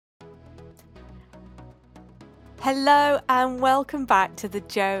Hello and welcome back to the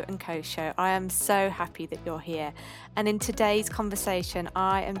Joe and Co show. I am so happy that you're here. And in today's conversation,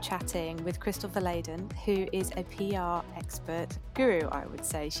 I am chatting with Crystal Verladen, who is a PR expert guru, I would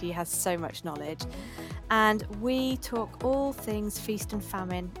say. She has so much knowledge. And we talk all things feast and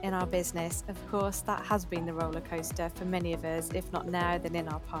famine in our business. Of course, that has been the roller coaster for many of us, if not now, then in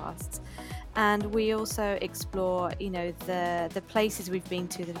our pasts. And we also explore, the places we've been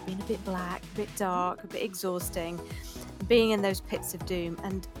to that have been a bit black, a bit dark, a bit exhausting, being in those pits of doom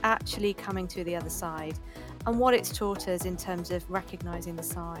and actually coming to the other side. And what it's taught us in terms of recognizing the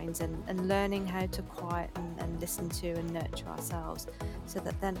signs and learning how to quiet and listen to and nurture ourselves so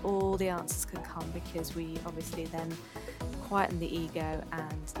that then all the answers can come, because we obviously then quieten the ego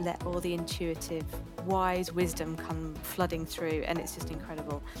and let all the intuitive, wise wisdom come flooding through. And it's just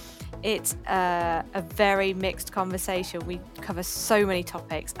incredible. It's a very mixed conversation. We cover so many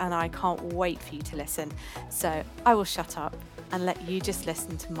topics and I can't wait for you to listen. So I will shut up and let you just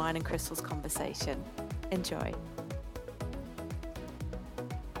listen to mine and Crystal's conversation. Enjoy.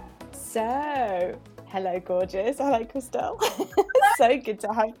 So, hello, gorgeous. Hello, Crystal. So good to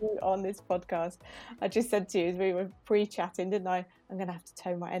have you on this podcast. I just said to you as we were pre-chatting, didn't I? I'm going to have to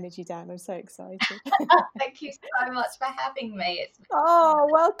tone my energy down. I'm so excited. Thank you so much for having me. Oh,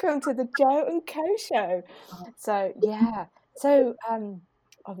 welcome to the Joe and Co show. So,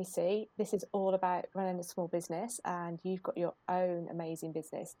 obviously, this is all about running a small business, and you've got your own amazing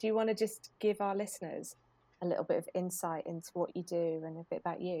business. Do you want to just give our listeners a little bit of insight into what you do and a bit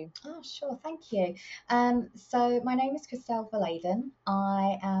about you? Oh, sure. Thank you. So my name is Crystal Verladen.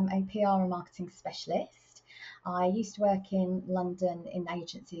 I am a PR and marketing specialist. I used to work in London in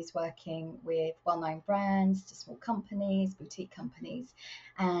agencies working with well-known brands to small companies, boutique companies,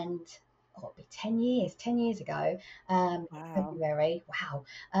 and it'll be 10 years ago, February. Wow.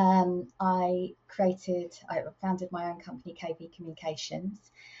 I founded my own company, KV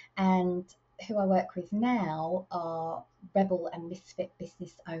Communications, and who I work with now are rebel and misfit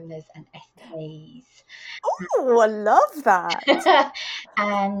business owners and SMEs. Oh, I love that.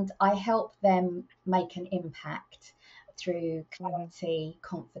 And I help them make an impact through clarity,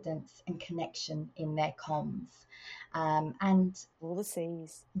 confidence, and connection in their comms. And all the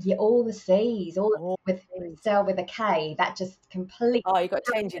C's. Yeah, all the C's, all with Crystal with a K. That just completely. Oh, you got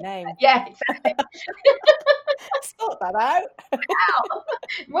to change your name. Yeah, exactly. Sort that out. Wow.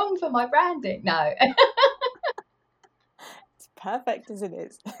 Wrong for my branding. No. It's perfect, isn't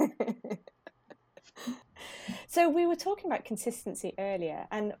it? So we were talking about consistency earlier,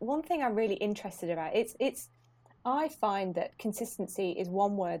 and one thing I'm really interested about, I find that consistency is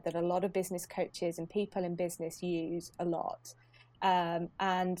one word that a lot of business coaches and people in business use a lot.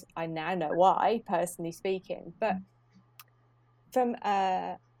 And I now know why, personally speaking, but from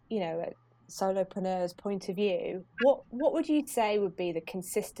a solopreneur's point of view, what would you say would be the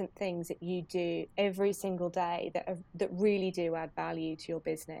consistent things that you do every single day that really do add value to your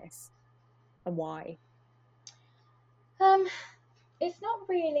business, and why? It's not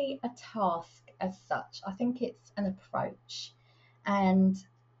really a task as such. I think it's an approach, and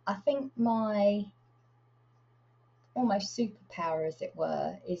I think my almost superpower, as it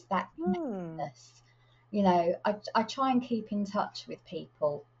were, is that connectedness. I try and keep in touch with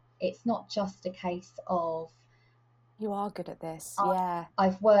people. It's not just a case of you are good at this.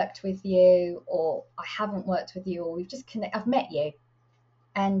 I've worked with you, or I haven't worked with you, or we've just I've met you,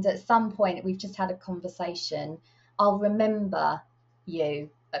 and at some point we've just had a conversation. I'll remember you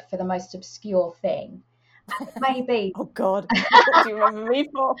for the most obscure thing. Maybe. Oh God, what do you remember me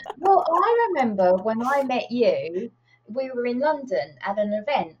for? Well, I remember when I met you, we were in London at an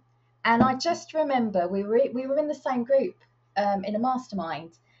event, and I just remember we were in the same group in a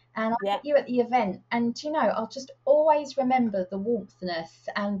mastermind, and I met you at the event, and I'll just always remember the warmthness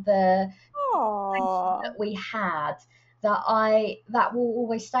and the conversation that we had, that will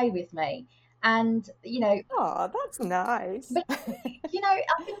always stay with me. And oh, that's nice. But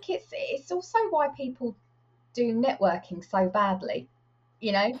I think it's also why people do networking so badly.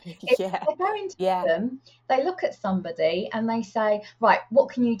 If they go into them, they look at somebody and they say, right, what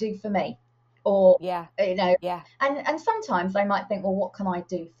can you do for me? Or and sometimes they might think, well, what can I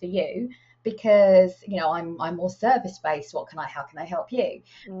do for you? Because I'm more service based. How can I help you?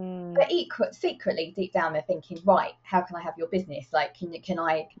 But secretly, deep down, they're thinking, right, how can I have your business? Like, can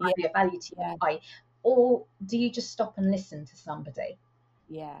I be of value to you? Or do you just stop and listen to somebody?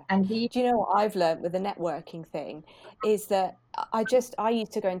 Yeah. And do you know what I've learned with the networking thing is that I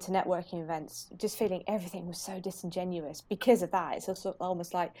used to go into networking events just feeling everything was so disingenuous because of that. It's also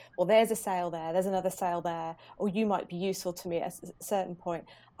almost like, well, there's a sale there, there's another sale there, or you might be useful to me at a certain point.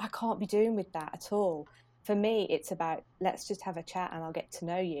 I can't be doing with that at all. for me, it's about, let's just have a chat and I'll get to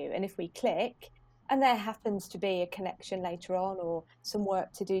know you. And if we click and there happens to be a connection later on or some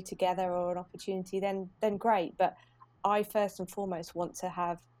work to do together or an opportunity, then great. But I first and foremost want to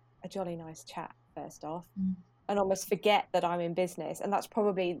have a jolly nice chat first off, and almost forget that I'm in business. And that's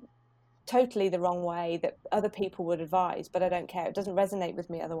probably totally the wrong way that other people would advise, but I don't care. It doesn't resonate with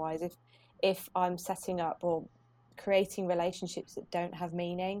me otherwise. If I'm setting up or creating relationships that don't have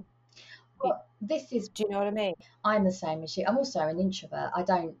meaning. Well, this is, do you know what I mean? I'm the same as you. I'm also an introvert. I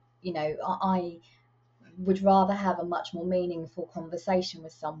don't, I would rather have a much more meaningful conversation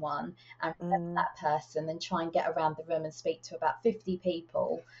with someone and remember that person than try and get around the room and speak to about 50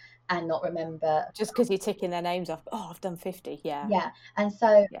 people and not remember. Just because you're ticking their names off. Oh, I've done 50. Yeah. And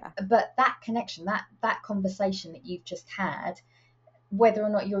so, yeah. But that connection, that conversation that you've just had, whether or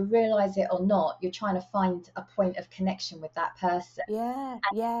not you realize it or not, you're trying to find a point of connection with that person. Yeah. And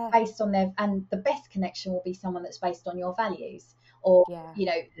Yeah. based on and the best connection will be someone that's based on your values or,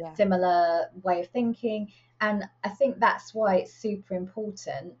 similar way of thinking. And I think that's why it's super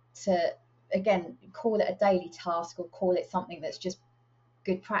important to, again, call it a daily task or call it something that's just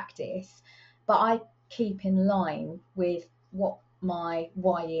good practice. But I keep in line with what my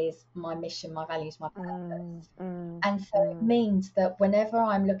why is, my mission, my values, my purpose. And so it means that whenever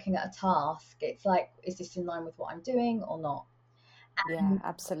I'm looking at a task, it's like, is this in line with what I'm doing or not? Yeah,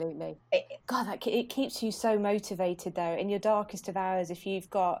 absolutely. God, it keeps you so motivated though in your darkest of hours. If you've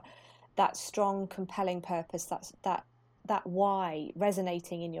got that strong, compelling purpose, that why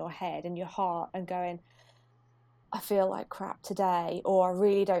resonating in your head and your heart and going, I feel like crap today, or I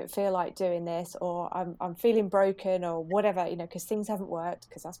really don't feel like doing this, or I'm feeling broken, or whatever, because things haven't worked,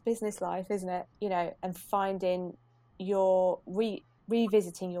 because that's business life, isn't it? And finding your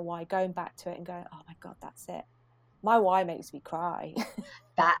revisiting your why, going back to it and going, oh my God, that's it. My why makes me cry.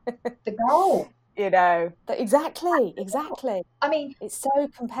 That's the goal. Exactly. I mean, it's so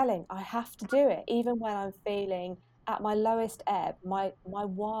compelling. I have to do it, even when I'm feeling at my lowest ebb. My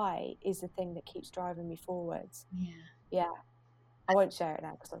why is the thing that keeps driving me forwards. Yeah. I won't share it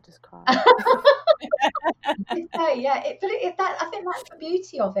now because I'll just cry. I think that's the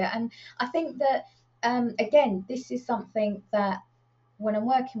beauty of it. And I think that, again, this is something that when I'm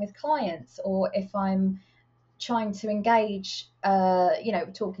working with clients or if I'm trying to engage,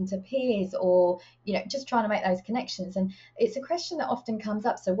 talking to peers or, just trying to make those connections. And it's a question that often comes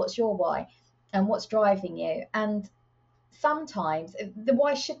up. So what's your why and what's driving you? And sometimes the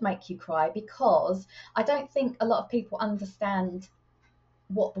why should make you cry because I don't think a lot of people understand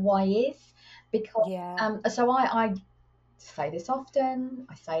what the why is. Because so I say this often,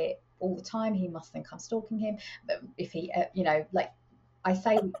 I say it all the time. He must think I'm stalking him. But if he, I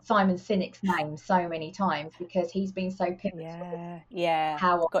say Simon Sinek's name so many times because he's been so pivotal.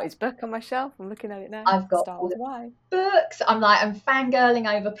 How I've got his book on my shelf. I'm looking at it now. I've got all the books. I'm fangirling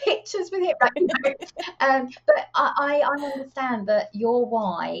over pictures with it. But I understand that your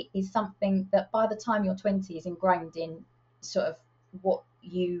why is something that by the time you're 20 is ingrained in sort of what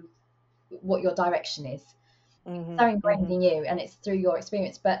your direction is. So ingrained in you, and it's through your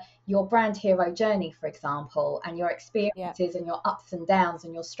experience. But your brand hero journey, for example, and your experiences and your ups and downs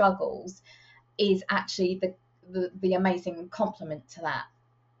and your struggles is actually the amazing complement to that.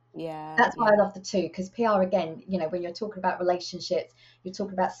 That's why I love the two, because PR, again, when you're talking about relationships, you're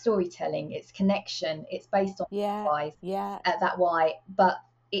talking about storytelling, it's connection, it's based on that why. But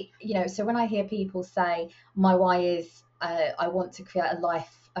it, so when I hear people say my why is I want to create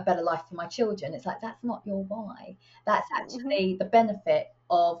a better life for my children, it's like, that's not your why. That's actually the benefit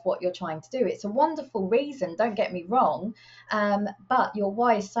of what you're trying to do. It's a wonderful reason, don't get me wrong, but your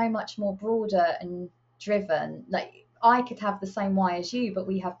why is so much more broader and driven. Like, I could have the same why as you, but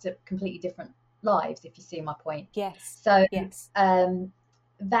we have completely different lives, if you see my point. Yes. So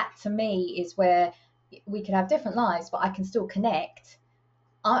that to me is where we could have different lives, but I can still connect.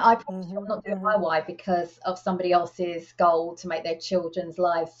 I probably will not do it my why because of somebody else's goal to make their children's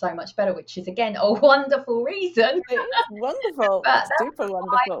lives so much better, which is, again, a wonderful reason. It is wonderful. But super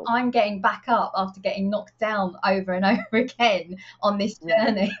wonderful. I'm getting back up after getting knocked down over and over again on this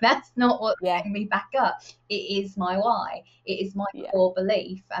journey. That's not what's getting me back up. It is my why. It is my core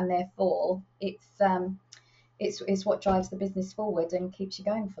belief, and therefore it's what drives the business forward and keeps you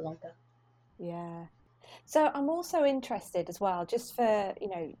going for longer. Yeah. So I'm also interested as well, just for,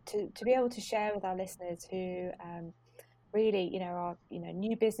 to be able to share with our listeners who really, are,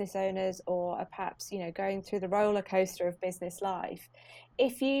 new business owners or are perhaps, going through the roller coaster of business life.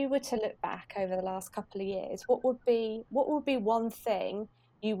 If you were to look back over the last couple of years, what would be one thing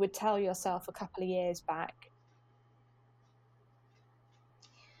you would tell yourself a couple of years back?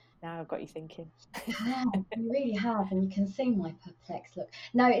 Now I've got you thinking. You really have, and you can see my perplexed look.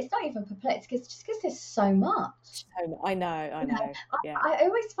 No, it's not even perplexed, it's just because there's so much. I know. Yeah. I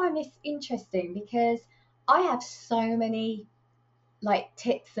always find this interesting because I have so many like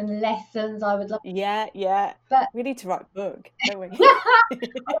tips and lessons I would love. Yeah. But we need to write a book, don't we?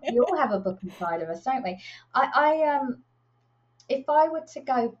 we all have a book inside of us, don't we? I if I were to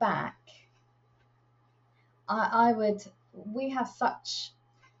go back, I would. We have such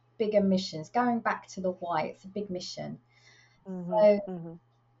bigger missions. Going back to the why, it's a big mission. So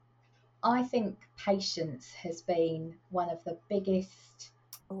I think patience has been one of the biggest,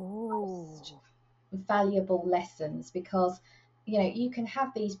 most valuable lessons, because you can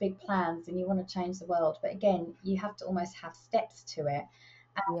have these big plans and you want to change the world, but again, you have to almost have steps to it.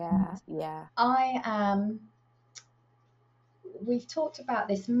 Yeah. I am. We've talked about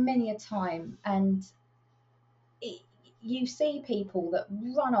this many a time, and you see people that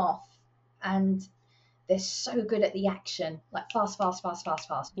run off and they're so good at the action, like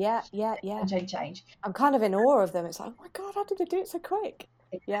fast. Yeah. Change. I'm kind of in awe of them. It's like, oh my God, how did they do it so quick?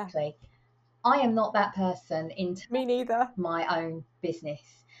 Exactly. I am not that person in Me neither. my own business.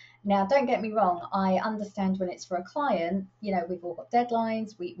 Now, don't get me wrong, I understand when it's for a client, we've all got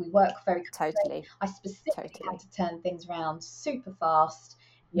deadlines, we work very quickly. Totally. I specifically have to turn things around super fast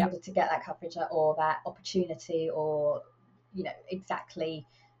in order to get that coverage or that opportunity, or, exactly,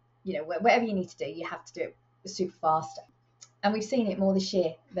 whatever you need to do, you have to do it super fast. And we've seen it more this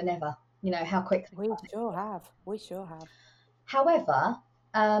year than ever, how quickly. We sure have. However,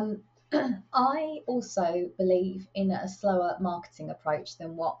 I also believe in a slower marketing approach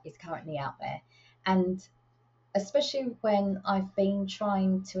than what is currently out there. And especially when I've been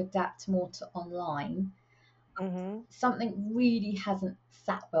trying to adapt more to online, something really hasn't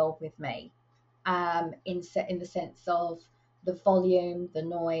sat well with me, in the sense of the volume, the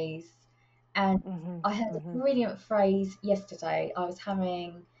noise. And I heard a brilliant phrase yesterday. I was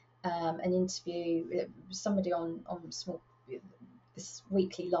having an interview with somebody on this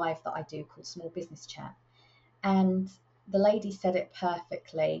weekly live that I do called Small Business Chat, and the lady said it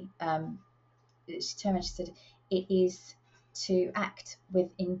perfectly. She turned around, she said, "It is to act with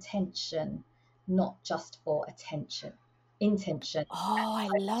intention, not just for attention. Intention." Oh, I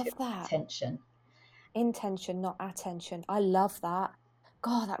love that. Attention. Intention, not attention. I love that.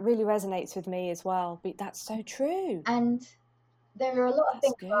 God, that really resonates with me as well. But that's so true. And there are a lot of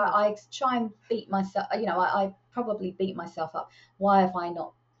things where I try and beat myself. I probably beat myself up. Why have I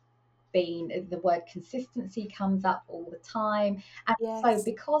not been? The word consistency comes up all the time. And so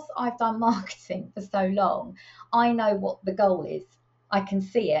because I've done marketing for so long, I know what the goal is. I can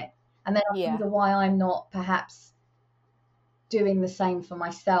see it. And then I wonder why I'm not perhaps doing the same for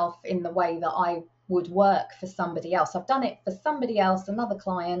myself in the way that I would work for somebody else. I've done it for somebody else, another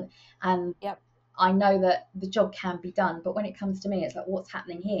client, and I know that the job can be done. But when it comes to me, it's like, what's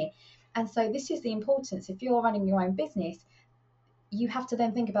happening here? And so this is the importance. If you're running your own business, you have to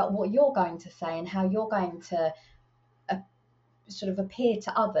then think about what you're going to say and how you're going to sort of appear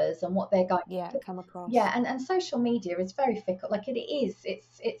to others and what they're going to come across. And social media is very fickle. Like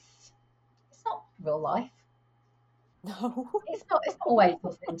it's not real life. No, it's not always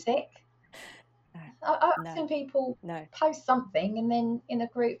authentic. I've seen people post something and then in a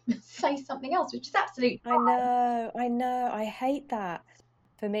group say something else, which is absolutely fine. I know. I hate that.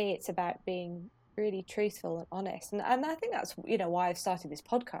 For me, it's about being really truthful and honest. And I think that's, why I've started this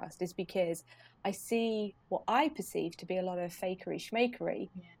podcast, is because I see what I perceive to be a lot of fakery schmakery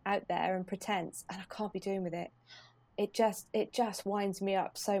out there and pretense, and I can't be doing with it. It just winds me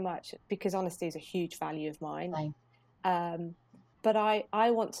up so much, because honesty is a huge value of mine. But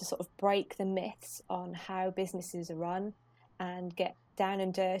I want to sort of break the myths on how businesses are run and get down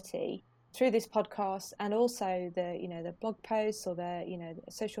and dirty through this podcast, and also the blog posts or the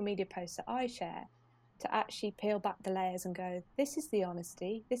social media posts that I share, to actually peel back the layers and go, this is the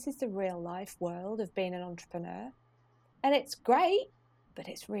honesty, this is the real life world of being an entrepreneur. And it's great, but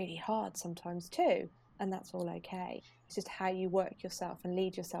it's really hard sometimes too. And that's all okay. It's just how you work yourself and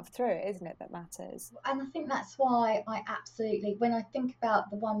lead yourself through it, isn't it, that matters? And I think that's why I absolutely, when I think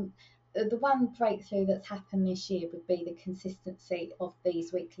about the one breakthrough that's happened this year, would be the consistency of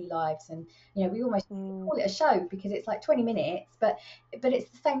these weekly lives. And we almost call it a show because it's like 20 minutes, but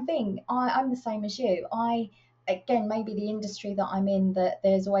it's the same thing. I'm the same as you. Again, maybe the industry that I'm in, that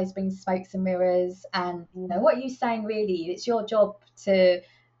there's always been smokes and mirrors, and what are you saying really? It's your job to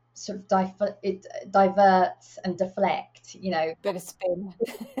sort of divert and deflect, bit of spin.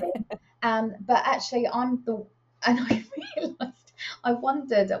 But actually and I realised I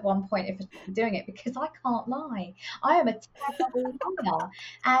wondered at one point if I should be doing it because I can't lie. I am a terrible liar.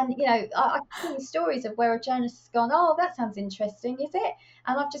 And, I can tell you stories of where a journalist has gone, oh, that sounds interesting, is it?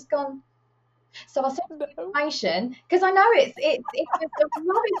 And I've just gone, so I sent you No. information because I know it's just a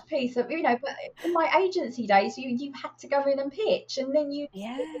rubbish piece of, but in my agency days, you had to go in and pitch and then you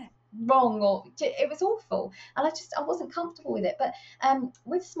Yeah. wrong, or it was awful, and I wasn't comfortable with it. But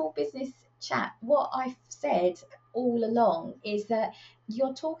with small business chat, what I've said all along is that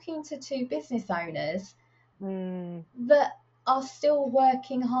you're talking to two business owners Mm. that are still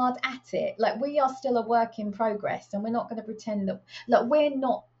working hard at it. Like, we are still a work in progress, and we're not going to pretend that, like, we're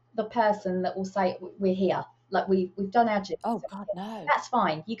not the person that will say we're here, like we've done our job. Oh God, no. That's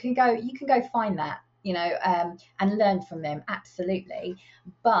fine. You can go find that, and learn from them, absolutely.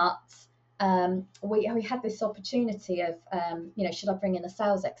 But we had this opportunity of, should I bring in a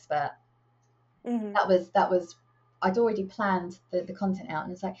sales expert? Mm-hmm. That was I'd already planned the content out,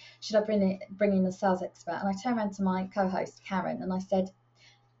 and it's like, should I bring in a sales expert? And I turned around to my co-host Karen and I said,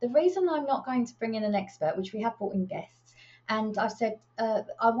 the reason I'm not going to bring in an expert, which we have brought in guests, and I've said,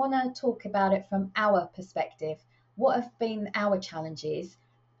 I want to talk about it from our perspective. What have been our challenges?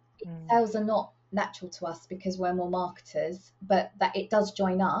 Mm. Sales are not natural to us because we're more marketers, but that it does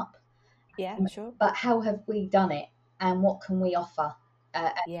join up. Yeah, sure. But how have we done it, and what can we offer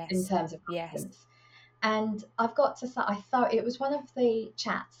in Yes. terms of Yes. guidance? And I've got to say, I thought it was one of the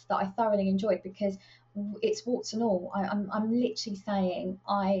chats that I thoroughly enjoyed because it's warts and all. I'm literally saying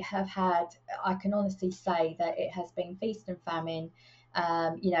I can honestly say that it has been feast and famine.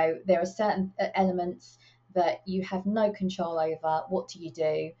 There are certain elements that you have no control over. What do you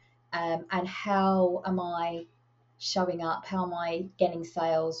do? And how am I showing up? How am I getting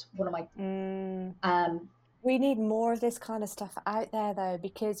sales? What am I? Mm. Um, We need more of this kind of stuff out there, though,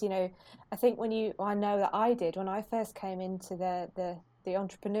 because I think I know that I did when I first came into the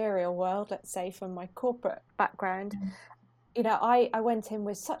entrepreneurial world, let's say from my corporate background. I went in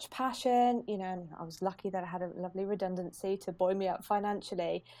with such passion, and I was lucky that I had a lovely redundancy to buoy me up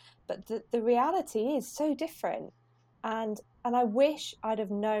financially. But the reality is so different. And I wish I'd have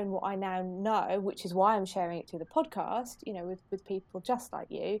known what I now know, which is why I'm sharing it through the podcast, with people just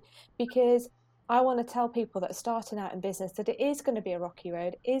like you, because I want to tell people that are starting out in business that it is going to be a rocky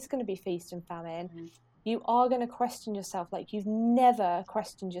road, it is going to be feast and famine. You are going to question yourself like you've never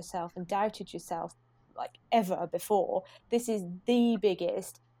questioned yourself and doubted yourself like ever before. This is the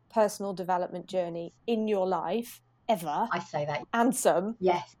biggest personal development journey in your life ever. I say that. And some,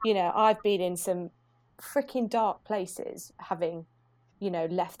 Yes. I've been in some freaking dark places having,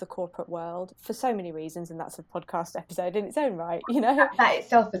 left the corporate world for so many reasons. And that's a podcast episode in its own right, That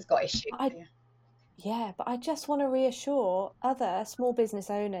itself has got issues. But I just want to reassure other small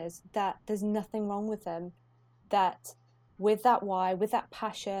business owners that there's nothing wrong with them, that with that why, with that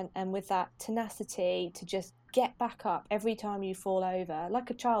passion, and with that tenacity to just get back up every time you fall over,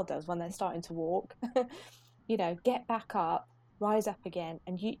 like a child does when they're starting to walk, get back up, rise up again,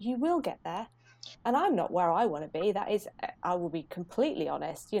 and you will get there. And I'm not where I want to be. That is, I will be completely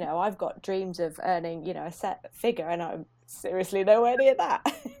honest. I've got dreams of earning, a set figure, and I'm seriously nowhere near that.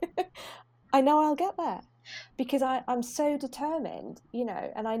 I know I'll get there because I'm so determined,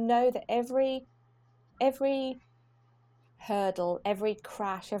 and I know that every hurdle, every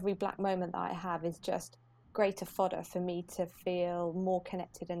crash, every black moment that I have is just greater fodder for me to feel more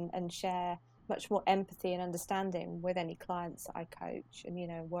connected and share much more empathy and understanding with any clients that I coach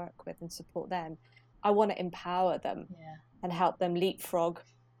and, work with and support them. I want to empower them and help them leapfrog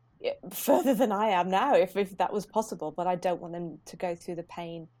further than I am now, if that was possible. But I don't want them to go through the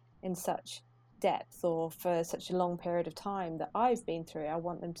pain in such depth or for such a long period of time that I've been through. I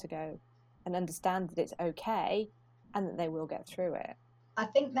want them to go and understand that it's okay and that they will get through it. I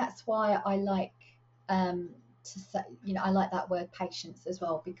think that's why I like to say, I like that word patience as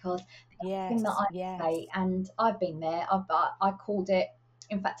well, because the other thing that I say, and I've been there, I called it,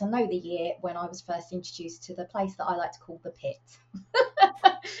 in fact, I know the year when I was first introduced to the place that I like to call the pit.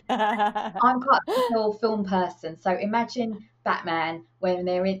 I'm quite a film person, so imagine Batman when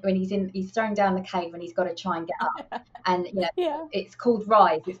he's throwing down the cave and he's got to try and get up, and it's called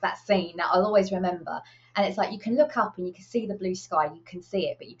Rise. It's that scene that I'll always remember, and it's like you can look up and you can see the blue sky, you can see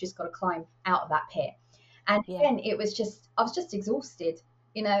it, but you've just got to climb out of that pit. And again, I was just exhausted.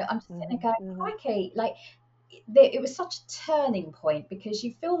 I'm just sitting there going, crikey, like. It was such a turning point because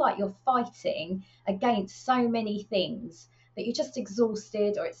you feel like you're fighting against so many things that you're just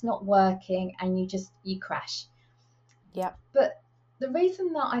exhausted or it's not working and you crash. Yeah. But the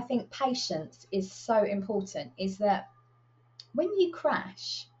reason that I think patience is so important is that when you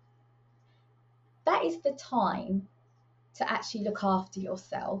crash, that is the time to actually look after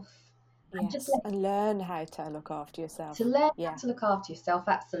yourself and just Yes, and learn how to look after to yourself. learn how Yeah, to look after yourself,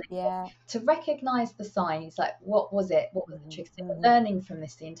 absolutely. yeah. To recognize the signs, like what was it? What was the Hmm. trick? So Hmm. we're learning from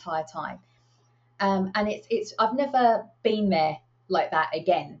this the entire time. And it's I've never been there like that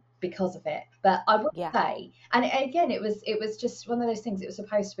again because of it. But I would Yeah, say, and again, it was just one of those things. It was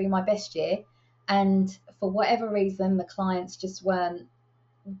supposed to be my best year, and for whatever reason, the clients just weren't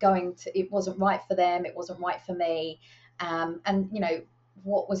going to. It wasn't right for them. It wasn't right for me. And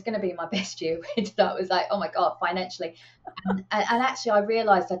what was going to be my best year, that was like, oh my god, financially. And actually, I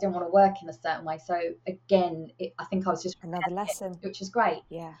realised I didn't want to work in a certain way. So again, I think I was just another lesson. which is great.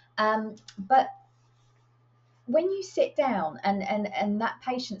 Yeah, But when you sit down and that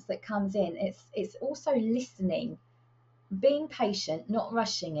patience that comes in, it's also listening, being patient, not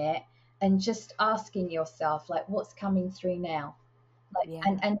rushing it, and just asking yourself like what's coming through now. Like yeah,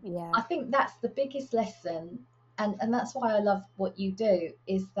 and yeah. I think that's the biggest lesson, and that's why I love what you do,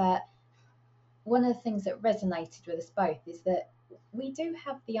 is that one of the things that resonated with us both is that we do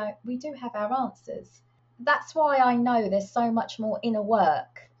have our answers. That's why I know there's so much more inner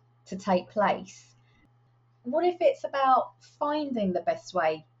work to take place. What if it's about finding the best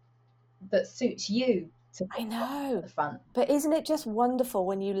way that suits you to I put at know. the front? But isn't it just wonderful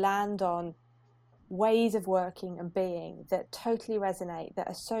when you land on ways of working and being that totally resonate, that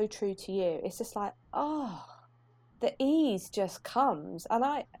are so true to you? It's just like, oh, the ease just comes. And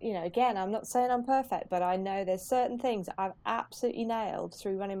again, I'm not saying I'm perfect, but I know there's certain things I've absolutely nailed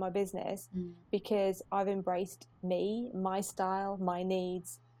through running my business Mm. because I've embraced me, my style, my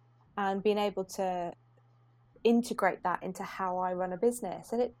needs, and being able to integrate that into how I run a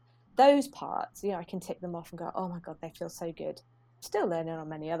business. And those parts, I can tick them off and go, oh my God, they feel so good. Still learning on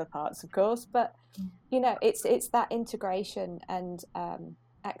many other parts, of course, but it's that integration and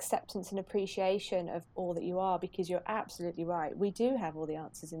acceptance and appreciation of all that you are, because you're absolutely right. We do have all the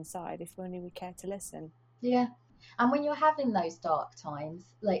answers inside if only we care to listen. Yeah. And when you're having those dark times,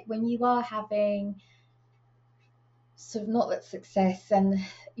 like when you are having sort of not that success, and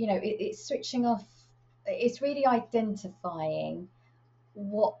it's switching off, it's really identifying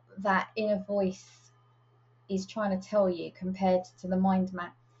what that inner voice is trying to tell you compared to the mind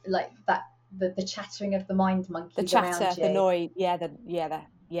map, like that the chattering of the mind The monkeys around chatter, the you. noise,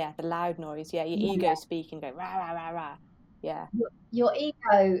 the loud noise, your ego Yeah. speaking, going rah rah rah rah. Yeah, Your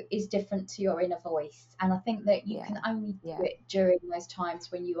ego is different to your inner voice, and I think that you yeah, can only do yeah, it during those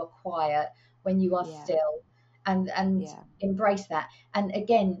times when you are quiet, when you are yeah, still, and yeah. embrace that. And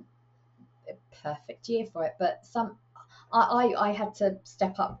again, a perfect year for it, but I had to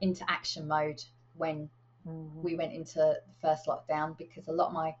step up into action mode when Hmm. we went into the first lockdown, because a lot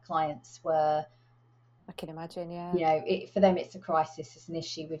of my clients were, I can imagine. Yeah, for them it's a crisis, it's an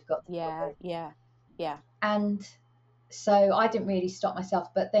issue we've got to deal yeah, with. yeah, yeah. And so I didn't really stop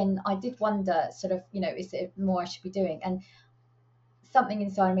myself, but then I did wonder, sort of, is there more I should be doing? And something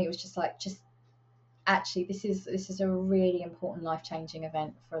inside of me was just like, just actually, this is a really important life changing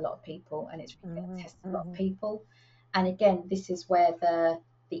event for a lot of people, and it's really going to Hmm. test a lot of Hmm. people. And again, this is where the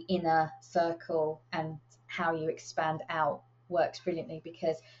inner circle and how you expand out works brilliantly,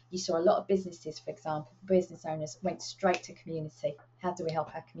 because you saw a lot of businesses, for example, business owners went straight to community. How do we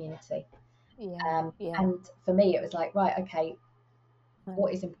help our community? Yeah, yeah. And for me, it was like, right, okay,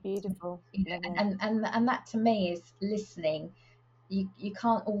 what is important? Beautiful, lovely. And that to me is listening. You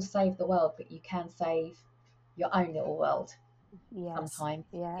can't all save the world, but you can save your own little world. Yes, Sometimes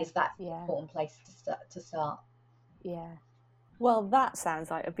yeah, is that the yeah, important place to start. yeah. Well, that sounds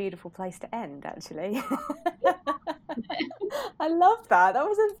like a beautiful place to end, actually. I love that. That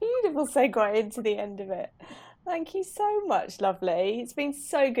was a beautiful segue into the end of it. Thank you so much, lovely. It's been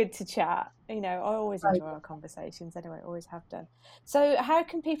so good to chat. I always So enjoy our conversations anyway, always have done. So how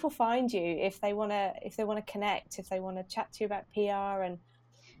can people find you if they want to connect, if they want to chat to you about PR and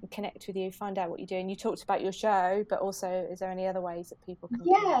connect with you, find out what you're doing? You talked about your show, but also is there any other ways that people can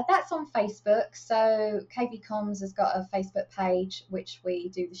yeah, connect? that's on Facebook. So KV Comms has got a Facebook page which we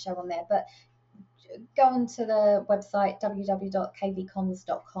do the show on there. But go onto the website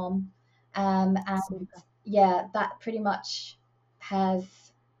www.kvcomms.com, and Super. yeah, that pretty much has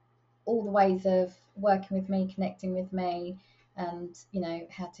all the ways of working with me, connecting with me, and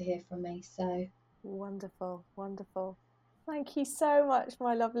how to hear from me. So Wonderful, wonderful. Thank you so much,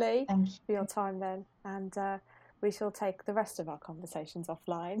 my lovely, thank for your you. time then. And we shall take the rest of our conversations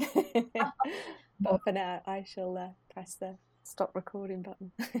offline. But for now, I shall press the stop recording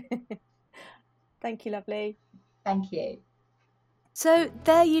button. Thank you, lovely. Thank you. So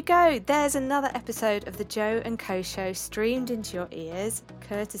there you go. There's another episode of the Joe and Co Show streamed into your ears,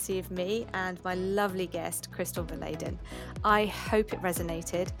 courtesy of me and my lovely guest, Crystal Verladen. I hope it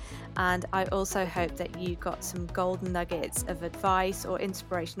resonated, and I also hope that you got some golden nuggets of advice or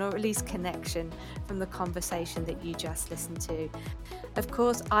inspiration, or at least connection from the conversation that you just listened to. Of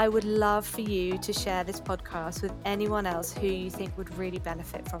course, I would love for you to share this podcast with anyone else who you think would really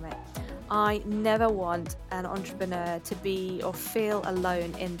benefit from it. I never want an entrepreneur to be or feel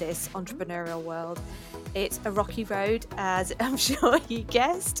alone in this entrepreneurial world. It's a rocky road, as I'm sure you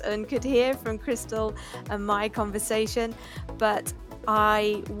guessed and could hear from Crystal and my conversation, but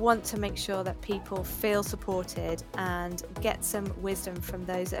I want to make sure that people feel supported and get some wisdom from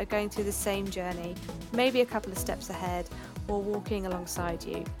those that are going through the same journey, maybe a couple of steps ahead or walking alongside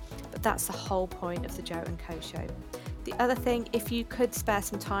you. But that's the whole point of the Joe and Co Show. The other thing, if you could spare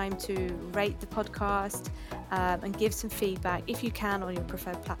some time to rate the podcast and give some feedback, if you can, on your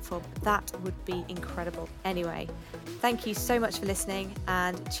preferred platform, that would be incredible. Anyway, thank you so much for listening,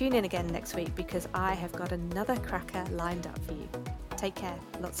 and tune in again next week because I have got another cracker lined up for you. Take care.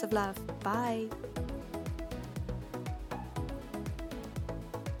 Lots of love. Bye.